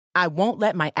I won't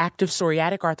let my active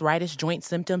psoriatic arthritis joint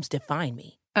symptoms define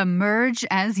me. Emerge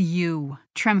as you.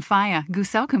 Tremfya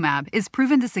guselkumab is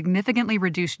proven to significantly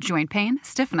reduce joint pain,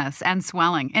 stiffness, and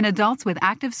swelling in adults with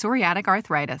active psoriatic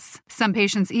arthritis. Some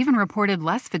patients even reported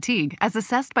less fatigue as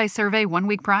assessed by survey 1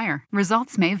 week prior.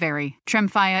 Results may vary.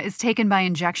 Tremfya is taken by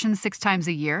injection 6 times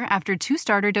a year after 2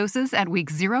 starter doses at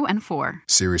weeks 0 and 4.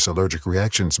 Serious allergic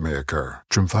reactions may occur.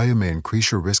 Tremfya may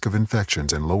increase your risk of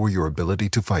infections and lower your ability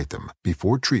to fight them.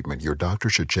 Before treatment, your doctor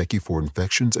should check you for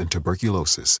infections and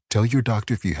tuberculosis. Tell your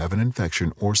doctor if you have an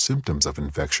infection or symptoms of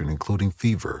infection, including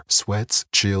fever, sweats,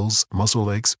 chills,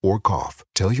 muscle aches, or cough.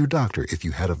 Tell your doctor if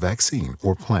you had a vaccine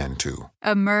or plan to.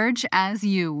 Emerge as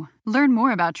you. Learn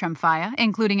more about Tremfya,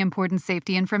 including important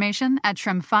safety information, at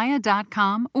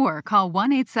tremfya.com or call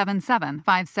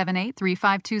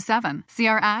 1-877-578-3527. See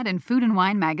our ad in Food and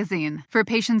Wine magazine. For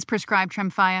patients prescribed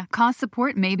Tremfya, cost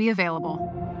support may be available.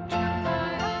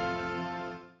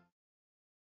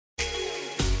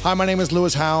 Hi, my name is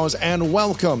Lewis Howes, and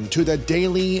welcome to the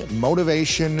Daily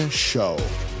Motivation Show.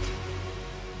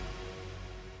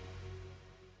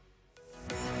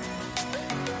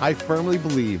 I firmly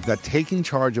believe that taking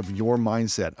charge of your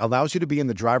mindset allows you to be in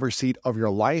the driver's seat of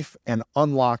your life and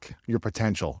unlock your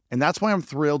potential. And that's why I'm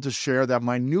thrilled to share that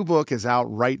my new book is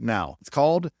out right now. It's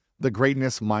called The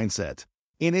Greatness Mindset.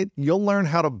 In it, you'll learn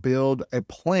how to build a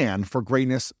plan for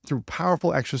greatness through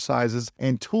powerful exercises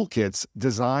and toolkits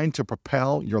designed to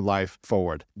propel your life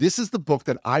forward. This is the book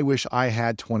that I wish I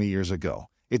had 20 years ago.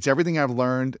 It's everything I've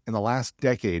learned in the last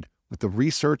decade with the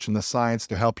research and the science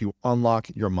to help you unlock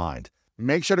your mind.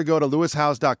 Make sure to go to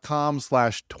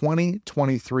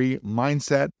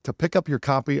lewishowes.com/2023mindset to pick up your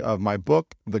copy of my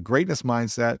book, The Greatness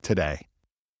Mindset, today.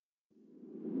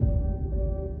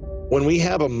 When we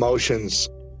have emotions,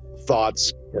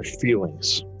 thoughts, or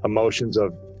feelings, emotions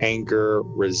of anger,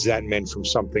 resentment from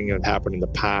something that happened in the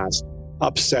past,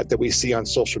 upset that we see on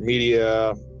social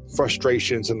media,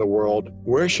 frustrations in the world,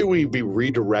 where should we be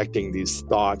redirecting these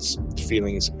thoughts,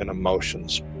 feelings, and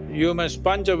emotions? You must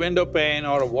punch a window pane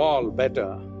or a wall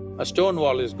better. A stone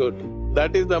wall is good.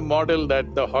 That is the model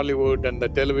that the Hollywood and the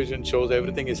television shows,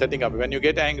 everything is setting up. When you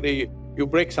get angry, you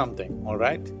break something, all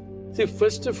right? See,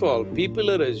 first of all,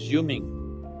 people are assuming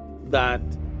that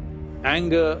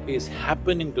anger is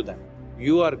happening to them.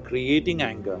 You are creating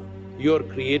anger, you're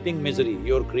creating misery,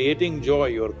 you're creating joy,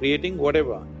 you're creating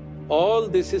whatever. All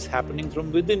this is happening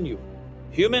from within you.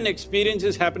 Human experience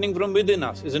is happening from within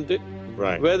us, isn't it?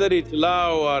 Right. Whether it's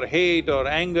love or hate or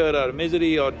anger or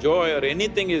misery or joy or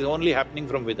anything is only happening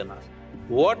from within us.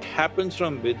 What happens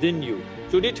from within you,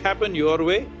 should it happen your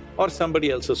way or somebody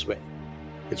else's way?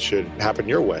 It should happen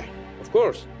your way. Of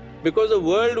course, because the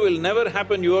world will never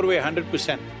happen your way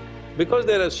 100%. Because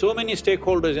there are so many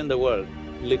stakeholders in the world,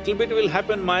 little bit will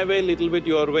happen my way, little bit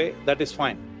your way, that is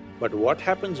fine. But what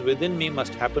happens within me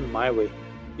must happen my way.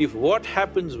 If what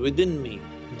happens within me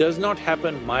does not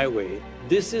happen my way,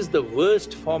 this is the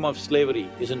worst form of slavery,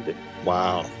 isn't it?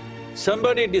 Wow.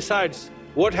 Somebody decides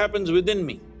what happens within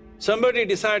me. Somebody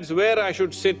decides where I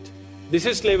should sit. This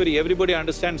is slavery, everybody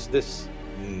understands this.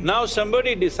 Now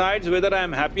somebody decides whether I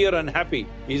am happy or unhappy.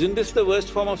 Isn't this the worst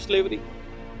form of slavery?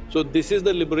 So this is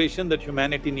the liberation that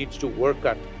humanity needs to work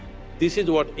at. This is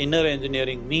what inner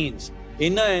engineering means.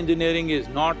 Inner engineering is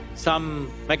not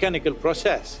some mechanical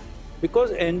process,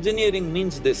 because engineering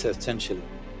means this essentially.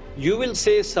 You will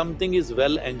say something is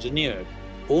well engineered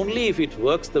only if it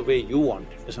works the way you want,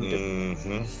 isn't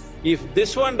it? If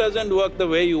this one doesn't work the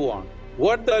way you want,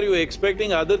 what are you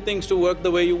expecting other things to work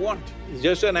the way you want? It's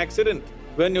just an accident.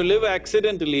 When you live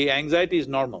accidentally, anxiety is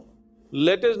normal.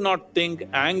 Let us not think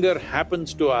anger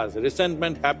happens to us,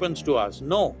 resentment happens to us.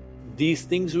 No, these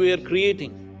things we are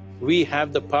creating. We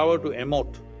have the power to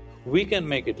emote. We can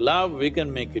make it love, we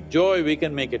can make it joy, we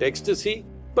can make it ecstasy,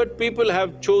 but people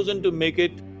have chosen to make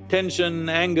it tension,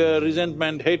 anger,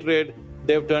 resentment, hatred,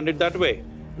 they've turned it that way.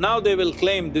 Now they will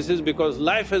claim this is because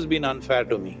life has been unfair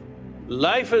to me.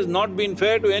 Life has not been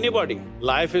fair to anybody.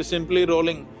 Life is simply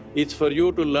rolling. It's for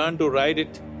you to learn to ride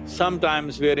it.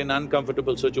 Sometimes we are in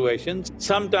uncomfortable situations,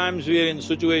 sometimes we are in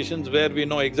situations where we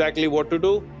know exactly what to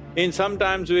do,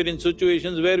 sometimes we are in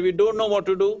situations where we don't know what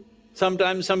to do,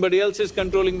 sometimes somebody else is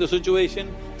controlling the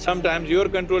situation, sometimes you're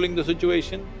controlling the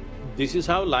situation. This is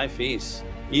how life is.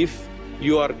 If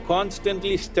you are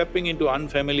constantly stepping into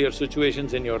unfamiliar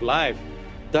situations in your life,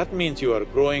 that means you are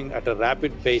growing at a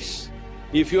rapid pace.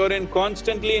 If you are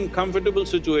constantly in comfortable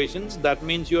situations, that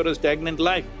means you are a stagnant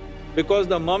life. Because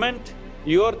the moment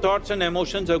your thoughts and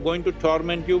emotions are going to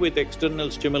torment you with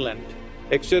external stimulation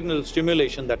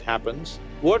that happens,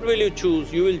 what will you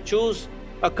choose? You will choose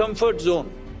a comfort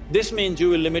zone. This means you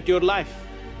will limit your life.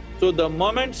 So the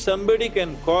moment somebody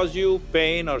can cause you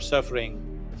pain or suffering,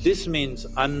 this means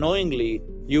unknowingly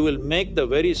you will make the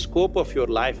very scope of your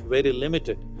life very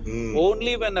limited.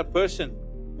 Only when a person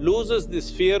loses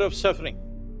this fear of suffering,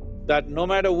 that no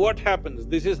matter what happens,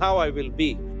 this is how I will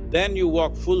be, then you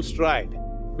walk full stride,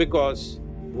 because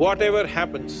whatever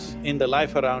happens in the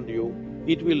life around you,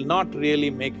 it will not really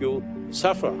make you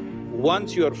suffer.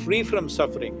 Once you are free from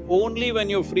suffering, only when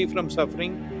you're free from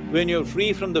suffering, when you're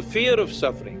free from the fear of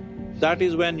suffering, that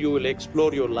is when you will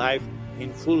explore your life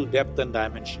in full depth and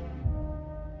dimension.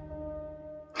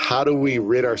 How do we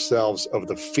rid ourselves of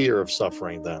the fear of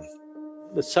suffering then?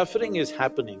 The suffering is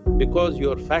happening because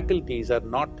your faculties are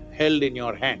not held in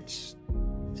your hands.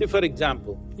 See, for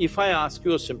example, if I ask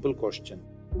you a simple question,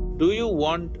 do you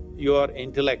want your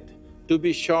intellect to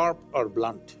be sharp or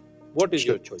blunt? What is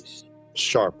your choice?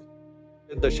 Sharp.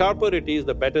 The sharper it is,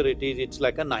 the better it is, it's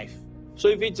like a knife. So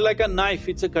if it's like a knife,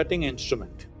 it's a cutting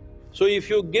instrument. So if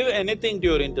you give anything to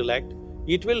your intellect,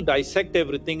 it will dissect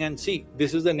everything and see.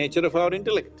 This is the nature of our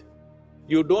intellect.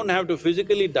 You don't have to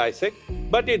physically dissect,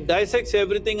 but it dissects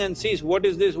everything and sees what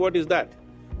is this, what is that.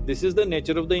 This is the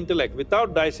nature of the intellect.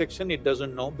 Without dissection, it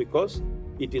doesn't know because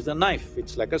it is a knife,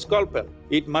 it's like a scalpel.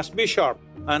 It must be sharp.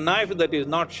 A knife that is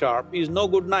not sharp is no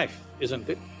good knife, isn't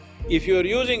it? If you're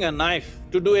using a knife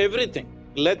to do everything,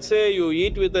 let's say you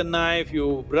eat with a knife,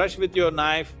 you brush with your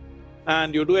knife,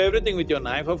 and you do everything with your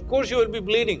knife, of course you will be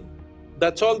bleeding.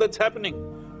 That's all that's happening.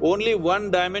 Only one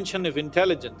dimension of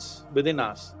intelligence within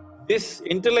us. This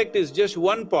intellect is just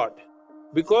one part.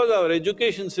 Because our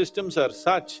education systems are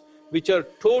such which are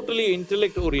totally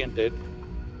intellect-oriented,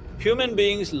 human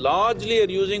beings largely are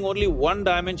using only one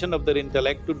dimension of their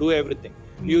intellect to do everything.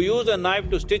 You use a knife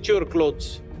to stitch your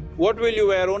clothes. What will you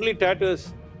wear? Only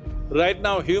tatters. Right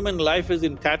now, human life is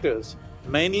in tatters,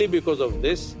 mainly because of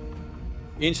this.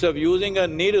 Instead of using a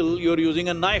needle, you're using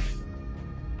a knife.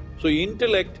 So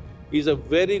intellect is a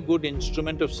very good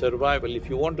instrument of survival. If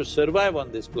you want to survive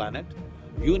on this planet,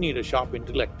 you need a sharp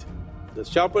intellect. The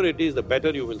sharper it is, the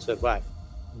better you will survive.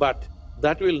 But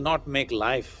that will not make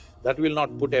life, that will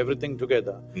not put everything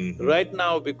together. Right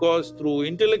now, because through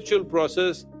intellectual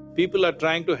process, people are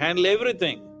trying to handle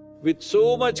everything. With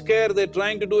so much care, they're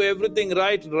trying to do everything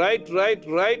right,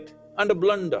 and a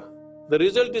blunder. The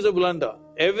result is a blunder.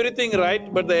 Everything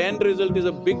right, but the end result is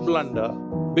a big blunder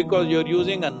because you're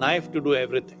using a knife to do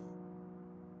everything.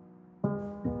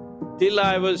 Till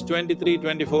I was 23,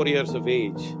 24 years of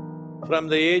age, from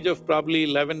the age of probably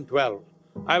 11, 12,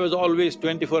 I was always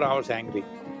 24 hours angry.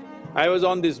 I was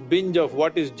on this binge of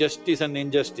what is justice and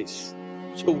injustice.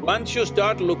 So once you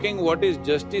start looking what is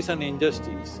justice and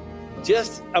injustice,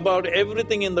 just about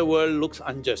everything in the world looks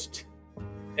unjust.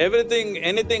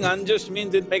 Anything unjust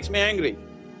means it makes me angry.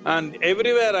 And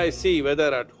everywhere I see,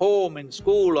 whether at home, in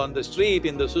school, on the street,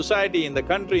 in the society, in the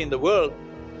country, in the world,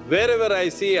 wherever I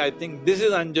see, I think this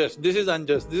is unjust, this is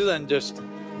unjust, this is unjust.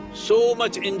 So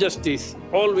much injustice,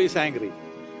 always angry.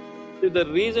 The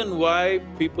reason why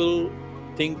people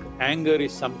think anger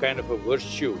is some kind of a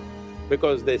virtue,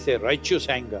 because they say righteous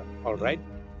anger, all right?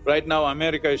 Right now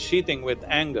America is seething with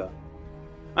anger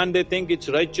and they think it's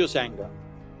righteous anger.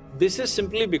 This is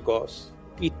simply because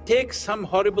it takes some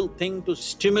horrible thing to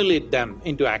stimulate them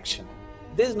into action.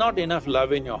 There's not enough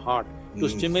love in your heart to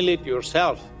stimulate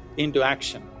yourself into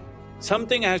action.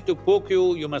 Something has to poke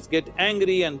you, you must get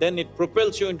angry and then it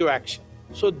propels you into action.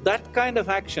 So that kind of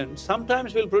action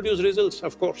sometimes will produce results,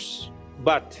 of course.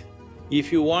 But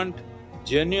if you want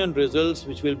genuine results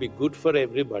which will be good for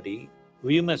everybody,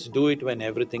 we must do it when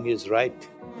everything is right.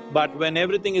 But when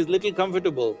everything is little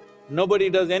comfortable, nobody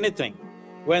does anything.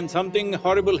 When something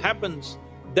horrible happens,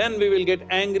 then we will get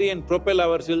angry and propel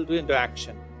ourselves into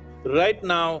action. Right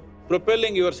now,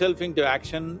 propelling yourself into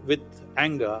action with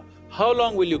anger, how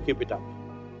long will you keep it up?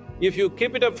 If you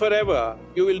keep it up forever,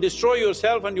 you will destroy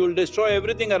yourself and you will destroy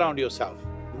everything around yourself.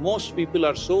 Most people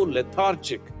are so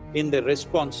lethargic in their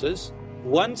responses.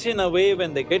 Once in a way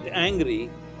when they get angry,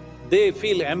 they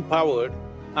feel empowered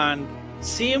and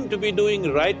seem to be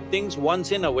doing right things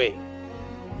once in a way.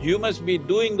 You must be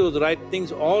doing those right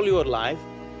things all your life,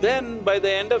 then by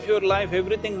the end of your life,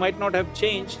 everything might not have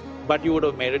changed, but you would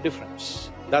have made a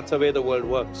difference. That's the way the world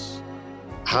works.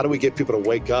 How do we get people to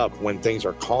wake up when things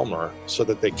are calmer so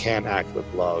that they can act with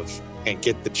love and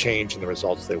get the change and the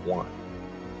results they want?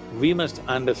 We must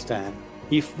understand,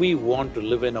 if we want to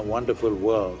live in a wonderful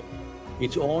world,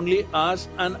 it's only us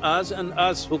and us and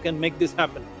us who can make this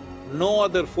happen. No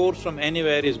other force from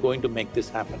anywhere is going to make this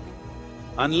happen.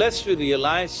 Unless we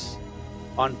realize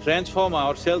and transform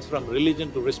ourselves from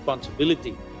religion to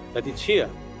responsibility, that it's here.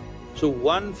 So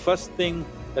one first thing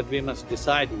that we must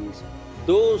decide is,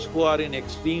 those who are in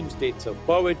extreme states of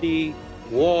poverty,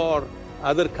 war,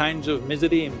 other kinds of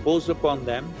misery imposed upon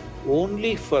them,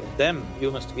 only for them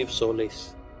you must give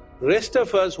solace. Rest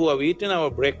of us who have eaten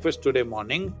our breakfast today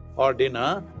morning or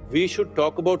dinner, we should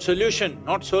talk about solution,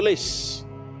 not solace.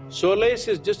 Solace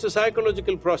is just a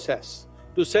psychological process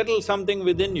to settle something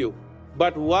within you.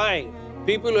 But why?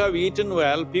 People who have eaten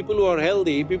well, people who are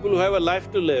healthy, people who have a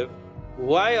life to live,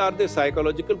 why are they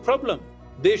psychological problem?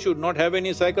 They should not have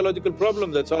any psychological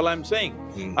problem, that's all I'm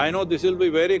saying. I know this will be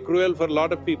very cruel for a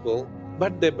lot of people,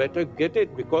 but they better get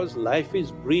it because life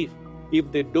is brief.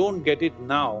 If they don't get it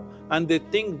now and they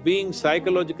think being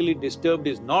psychologically disturbed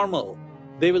is normal,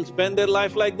 they will spend their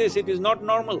life like this. It is not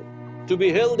normal. To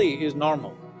be healthy is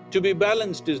normal. To be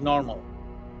balanced is normal.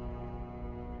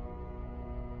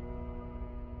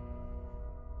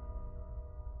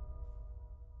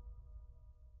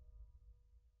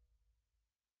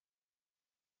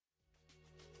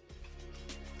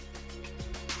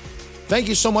 Thank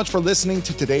you so much for listening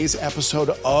to today's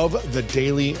episode of The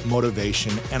Daily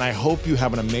Motivation, and I hope you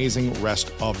have an amazing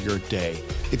rest of your day.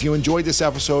 If you enjoyed this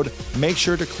episode, make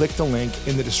sure to click the link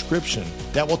in the description.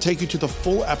 That will take you to the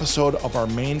full episode of our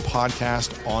main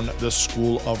podcast on the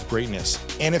School of Greatness.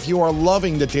 And if you are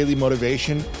loving The Daily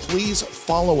Motivation, please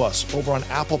follow us over on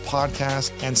Apple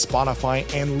Podcasts and Spotify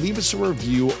and leave us a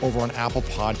review over on Apple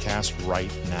Podcasts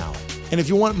right now. And if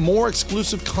you want more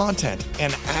exclusive content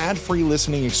and ad-free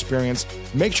listening experience,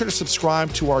 make sure to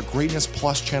subscribe to our Greatness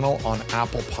Plus channel on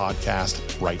Apple Podcast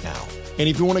right now. And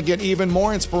if you want to get even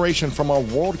more inspiration from our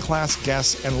world-class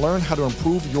guests and learn how to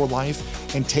improve your life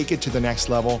and take it to the next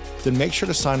level, then make sure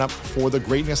to sign up for the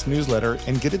Greatness newsletter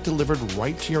and get it delivered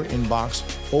right to your inbox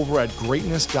over at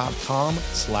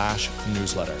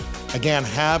greatness.com/newsletter. Again,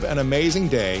 have an amazing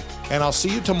day, and I'll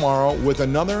see you tomorrow with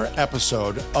another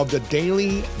episode of the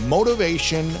Daily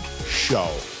Motivation Show.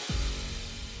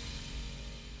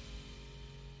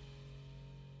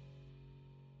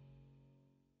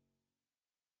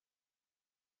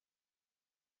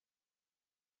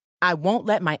 I won't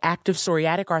let my active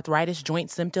psoriatic arthritis joint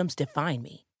symptoms define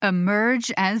me.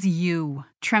 Emerge as you.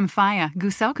 Tremfya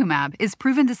guselkumab is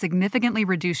proven to significantly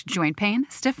reduce joint pain,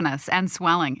 stiffness, and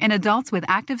swelling in adults with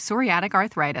active psoriatic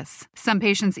arthritis. Some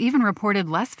patients even reported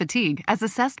less fatigue as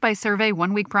assessed by survey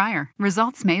 1 week prior.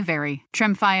 Results may vary.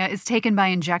 Tremfya is taken by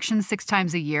injection 6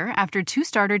 times a year after 2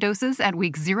 starter doses at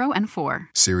weeks 0 and 4.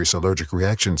 Serious allergic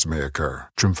reactions may occur.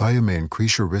 Tremfya may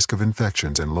increase your risk of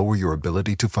infections and lower your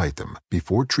ability to fight them.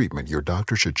 Before treatment, your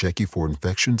doctor should check you for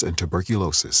infections and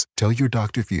tuberculosis. Tell your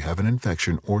doctor if you have an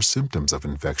infection or symptoms of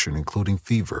infection, including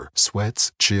fever,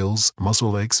 sweats, chills,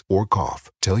 muscle aches, or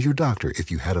cough. Tell your doctor if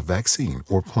you had a vaccine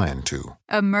or plan to.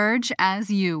 Emerge as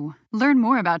you. Learn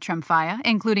more about Tremfya,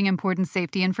 including important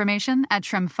safety information, at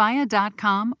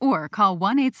tremfya.com or call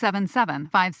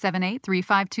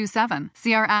 1-877-578-3527.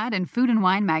 See our ad in Food and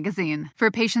Wine magazine. For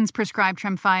patients prescribed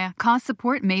Tremfya, cost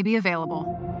support may be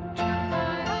available.